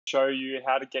show you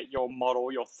how to get your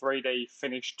model, your 3D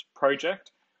finished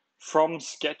project from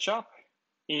SketchUp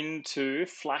into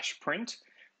FlashPrint,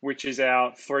 which is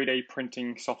our 3D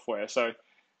printing software. So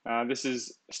this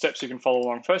is steps you can follow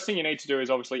along. First thing you need to do is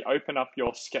obviously open up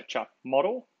your SketchUp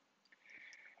model.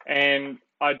 And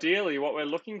ideally what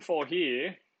we're looking for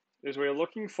here is we're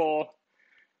looking for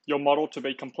your model to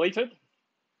be completed.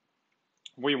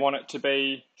 We want it to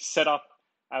be set up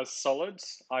as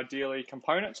solids, ideally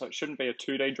components, so it shouldn't be a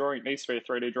 2D drawing, it needs to be a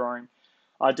 3D drawing.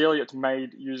 Ideally it's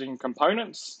made using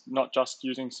components, not just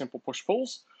using simple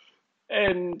push-pulls.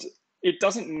 And it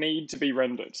doesn't need to be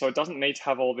rendered, so it doesn't need to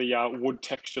have all the wood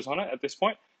textures on it at this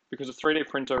point, because a 3D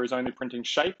printer is only printing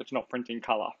shape, it's not printing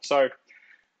color. So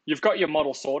you've got your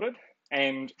model sorted,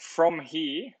 and from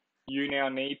here, you now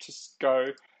need to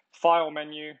go File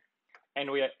menu,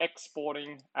 and we are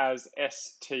exporting as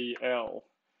STL.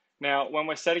 Now, when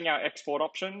we're setting our export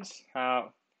options,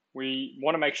 we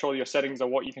want to make sure your settings are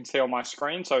what you can see on my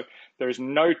screen. So there is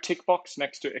no tick box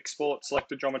next to export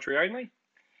selected geometry only.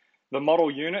 The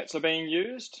model units are being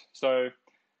used, so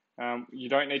you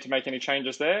don't need to make any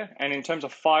changes there. And in terms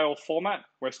of file format,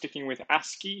 we're sticking with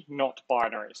ASCII, not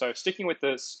binary. So sticking with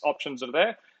the options that are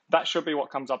there, that should be what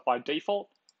comes up by default,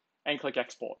 and click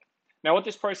export. Now what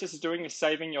this process is doing is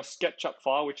saving your SketchUp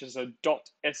file, which is a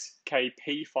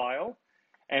 .skp file,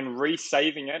 and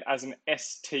resaving it as an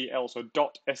STL, so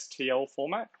 .stl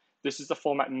format. This is the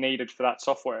format needed for that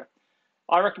software.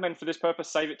 I recommend for this purpose,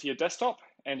 save it to your desktop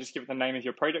and just give it the name of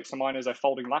your project. So mine is a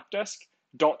folding lap desk,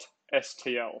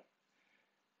 .stl.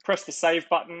 Press the save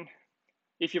button.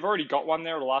 If you've already got one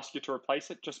there, it'll ask you to replace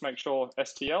it. Just make sure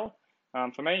STL.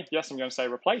 For me, yes, I'm going to say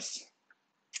replace.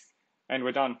 And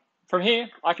we're done. From here,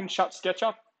 I can shut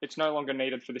SketchUp. It's no longer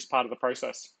needed for this part of the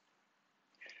process.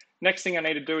 Next thing I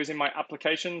need to do is in my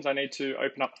applications, I need to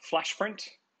open up FlashPrint.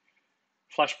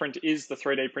 FlashPrint is the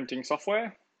 3D printing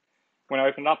software. When I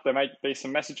open it up, there may be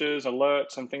some messages,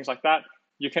 alerts, and things like that.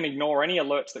 You can ignore any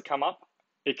alerts that come up,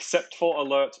 except for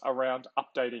alerts around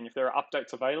updating. If there are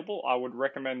updates available, I would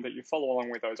recommend that you follow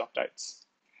along with those updates.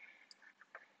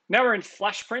 Now we're in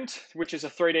FlashPrint, which is a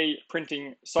 3D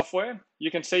printing software.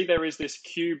 You can see there is this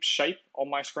cube shape on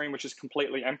my screen, which is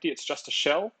completely empty. It's just a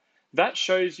shell. That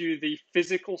shows you the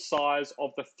physical size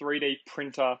of the 3D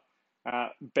printer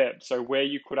bed, so where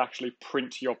you could actually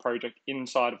print your project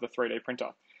inside of the 3D printer.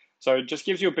 So it just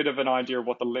gives you a bit of an idea of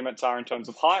what the limits are in terms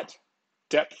of height,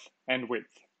 depth, and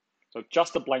width. So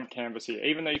just a blank canvas here.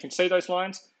 Even though you can see those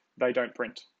lines, they don't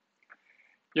print.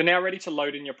 You're now ready to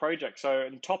load in your project. So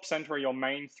in the top center are your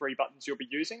main 3 buttons you'll be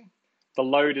using. The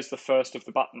load is the first of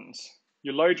the buttons.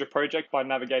 You load your project by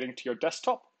navigating to your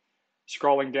desktop,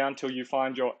 scrolling down till you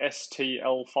find your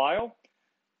STL file,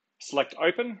 select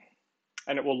open,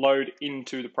 and it will load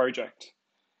into the project.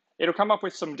 It'll come up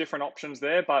with some different options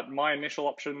there, but my initial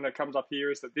option that comes up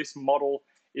here is that this model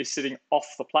is sitting off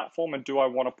the platform, and do I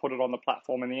want to put it on the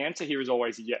platform? And the answer here is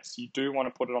always yes, you do want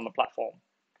to put it on the platform.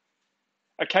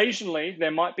 Occasionally, there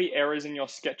might be errors in your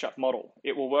SketchUp model.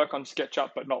 It will work on SketchUp,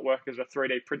 but not work as a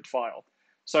 3D print file.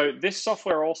 So this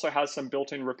software also has some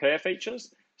built-in repair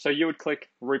features. So you would click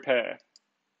repair.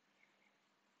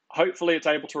 Hopefully it's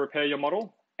able to repair your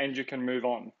model and you can move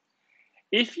on.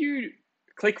 If you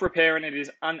click repair and it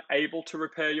is unable to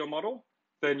repair your model,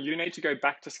 then you need to go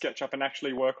back to SketchUp and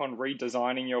actually work on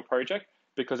redesigning your project,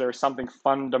 because there is something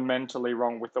fundamentally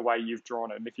wrong with the way you've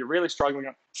drawn it. And if you're really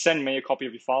struggling, send me a copy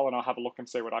of your file and I'll have a look and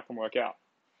see what I can work out.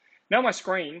 Now my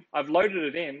screen, I've loaded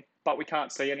it in, but we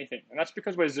can't see anything. And that's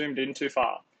because we're zoomed in too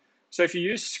far. So if you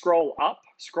use scroll up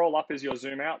is your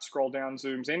zoom out, scroll down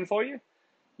zooms in for you.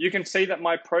 You can see that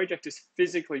my project is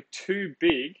physically too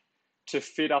big to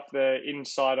fit up there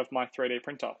inside of my 3D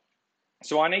printer.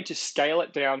 So I need to scale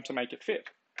it down to make it fit.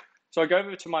 So I go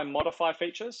over to my modify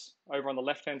features over on the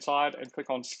left-hand side and click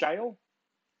on scale.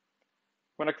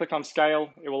 When I click on scale,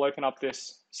 it will open up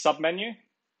this submenu.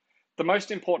 The most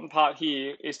important part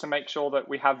here is to make sure that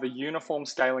we have the uniform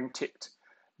scaling ticked.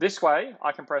 This way,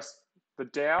 I can press the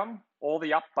down or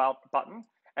the up button,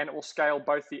 and it will scale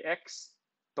both the X,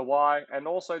 the Y, and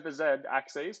also the Z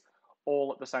axes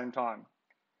all at the same time.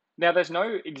 Now, there's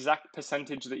no exact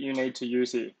percentage that you need to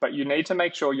use here, but you need to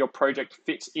make sure your project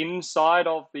fits inside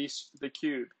of the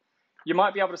cube. You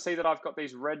might be able to see that I've got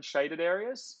these red shaded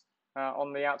areas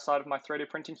on the outside of my 3D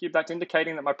printing cube. That's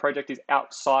indicating that my project is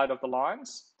outside of the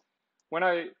lines. When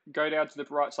I go down to the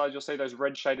right side, you'll see those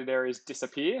red shaded areas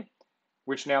disappear,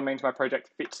 which now means my project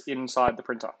fits inside the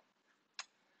printer.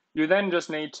 You then just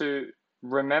need to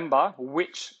remember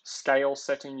which scale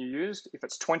setting you used. If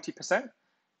it's 20%,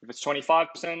 if it's 25%,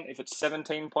 if it's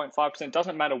 17.5%,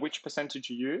 doesn't matter which percentage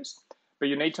you use, but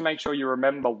you need to make sure you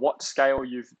remember what scale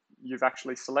you've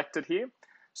actually selected here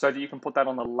so that you can put that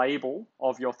on the label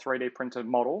of your 3D printed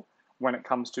model when it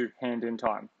comes to hand-in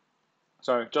time.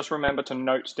 So just remember to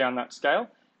note down that scale.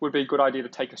 It would be a good idea to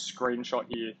take a screenshot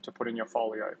here to put in your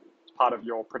folio as part of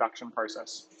your production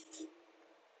process.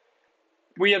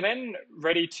 We are then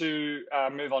ready to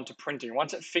move on to printing.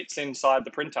 Once it fits inside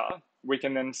the printer, we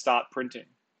can then start printing.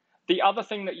 The other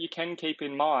thing that you can keep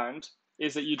in mind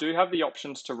is that you do have the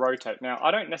options to rotate. Now, I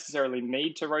don't necessarily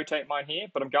need to rotate mine here,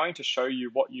 but I'm going to show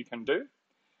you what you can do.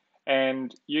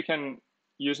 And you can,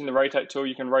 using the rotate tool,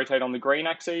 you can rotate on the green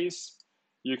axes,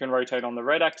 you can rotate on the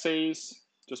red axes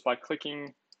just by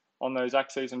clicking on those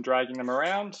axes and dragging them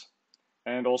around,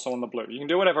 and also on the blue. You can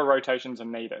do whatever rotations are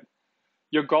needed.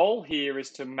 Your goal here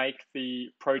is to make the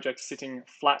project sitting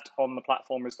flat on the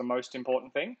platform is the most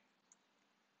important thing.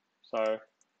 So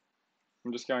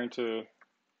I'm just going to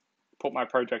put my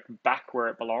project back where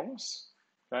it belongs.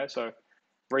 Okay, so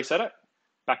reset it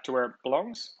back to where it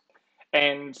belongs.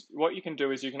 And what you can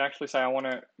do is you can actually say, I want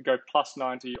to go plus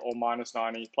 90 or minus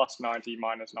 90, plus 90,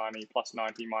 minus 90, plus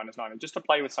 90, minus 90, just to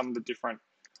play with some of the different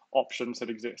options that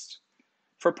exist.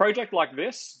 For a project like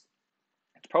this,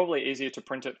 it's probably easier to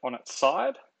print it on its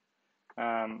side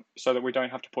so that we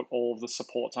don't have to put all of the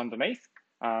supports underneath.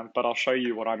 But I'll show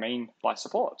you what I mean by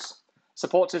supports.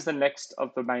 Supports is the next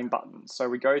of the main buttons. So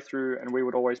we go through and we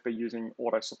would always be using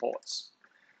auto supports.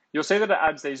 You'll see that it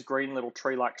adds these green little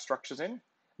tree-like structures in.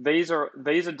 These are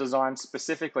designed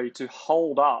specifically to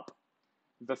hold up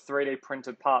the 3D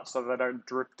printed parts so they don't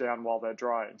drip down while they're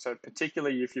drying. So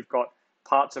particularly if you've got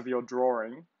parts of your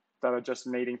drawing that are just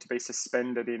needing to be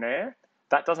suspended in air,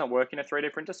 that doesn't work in a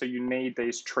 3D printer, so you need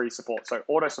these tree supports. So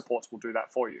auto supports will do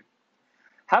that for you.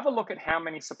 Have a look at how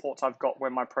many supports I've got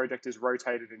when my project is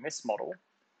rotated in this model,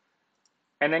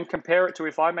 and then compare it to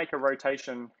if I make a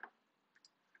rotation.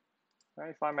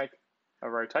 If I make a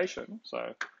rotation,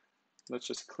 so let's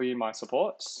just clear my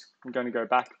supports. I'm going to go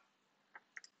back,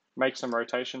 make some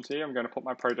rotations here. I'm going to put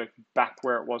my project back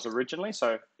where it was originally.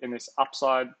 So in this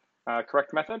upside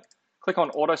correct method, click on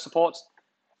auto supports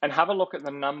and have a look at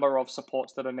the number of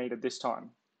supports that are needed this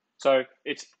time. So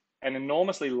it's an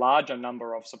enormously larger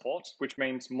number of supports, which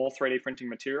means more 3D printing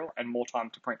material and more time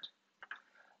to print.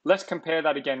 Let's compare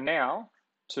that again now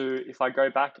to if I go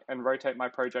back and rotate my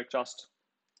project just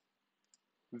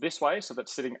this way, so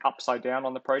that's sitting upside down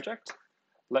on the project.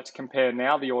 Let's compare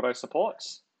now the auto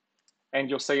supports, and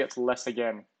you'll see it's less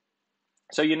again.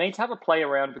 So you need to have a play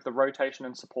around with the rotation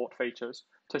and support features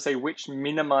to see which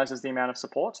minimizes the amount of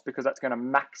supports, because that's going to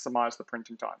maximize the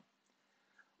printing time.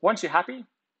 Once you're happy,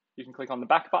 you can click on the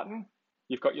back button.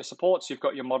 You've got your supports, you've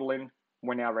got your model in.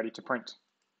 We're now ready to print.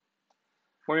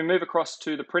 When we move across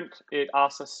to the print, it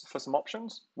asks us for some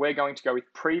options. We're going to go with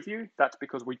preview. That's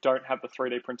because we don't have the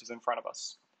 3D printers in front of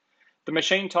us. The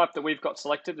machine type that we've got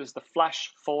selected is the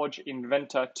FlashForge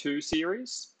Inventor II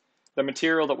Series. The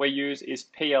material that we use is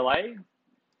PLA.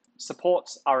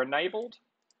 Supports are enabled.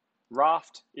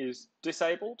 Raft is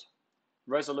disabled.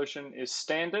 Resolution is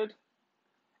standard.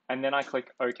 And then I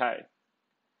click OK.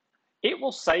 It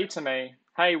will say to me,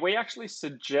 hey, we actually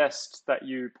suggest that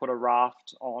you put a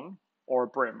raft on or a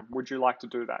brim. Would you like to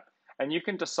do that? And you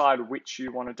can decide which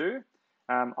you want to do.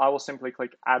 I will simply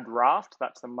click add raft.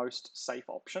 That's the most safe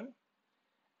option.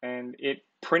 And it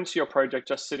prints your project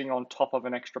just sitting on top of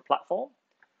an extra platform.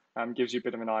 Gives you a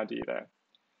bit of an idea there.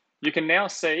 You can now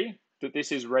see that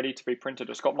this is ready to be printed.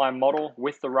 It's got my model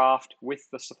with the raft, with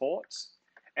the supports.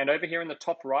 And over here in the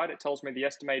top right, it tells me the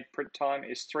estimated print time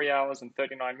is 3 hours and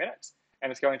 39 minutes.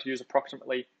 And it's going to use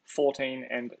approximately 14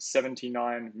 and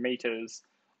 79 meters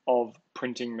of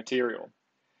printing material.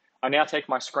 I now take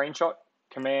my screenshot,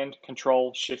 Command,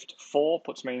 Control, Shift 4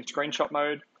 puts me in screenshot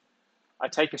mode. I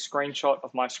take a screenshot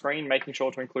of my screen, making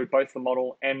sure to include both the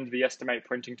model and the estimated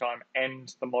printing time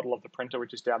and the model of the printer,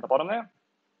 which is down the bottom there.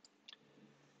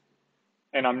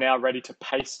 And I'm now ready to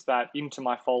paste that into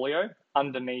my folio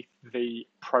underneath the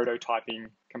prototyping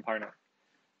component.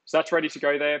 So that's ready to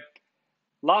go there.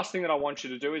 Last thing that I want you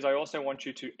to do is I also want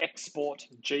you to export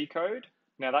G-code.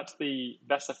 Now that's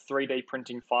a 3D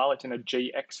printing file. It's in a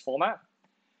GX format.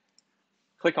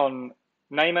 Click on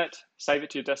name it, save it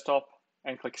to your desktop,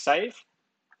 and click save.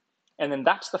 And then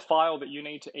that's the file that you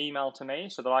need to email to me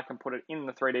so that I can put it in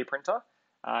the 3D printer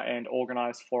and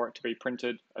organize for it to be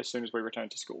printed as soon as we return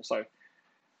to school. So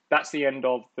that's the end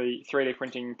of the 3D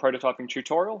printing prototyping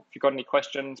tutorial. If you've got any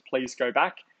questions, please go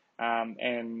back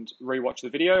and rewatch the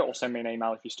video or send me an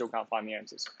email if you still can't find the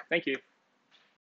answers. Thank you.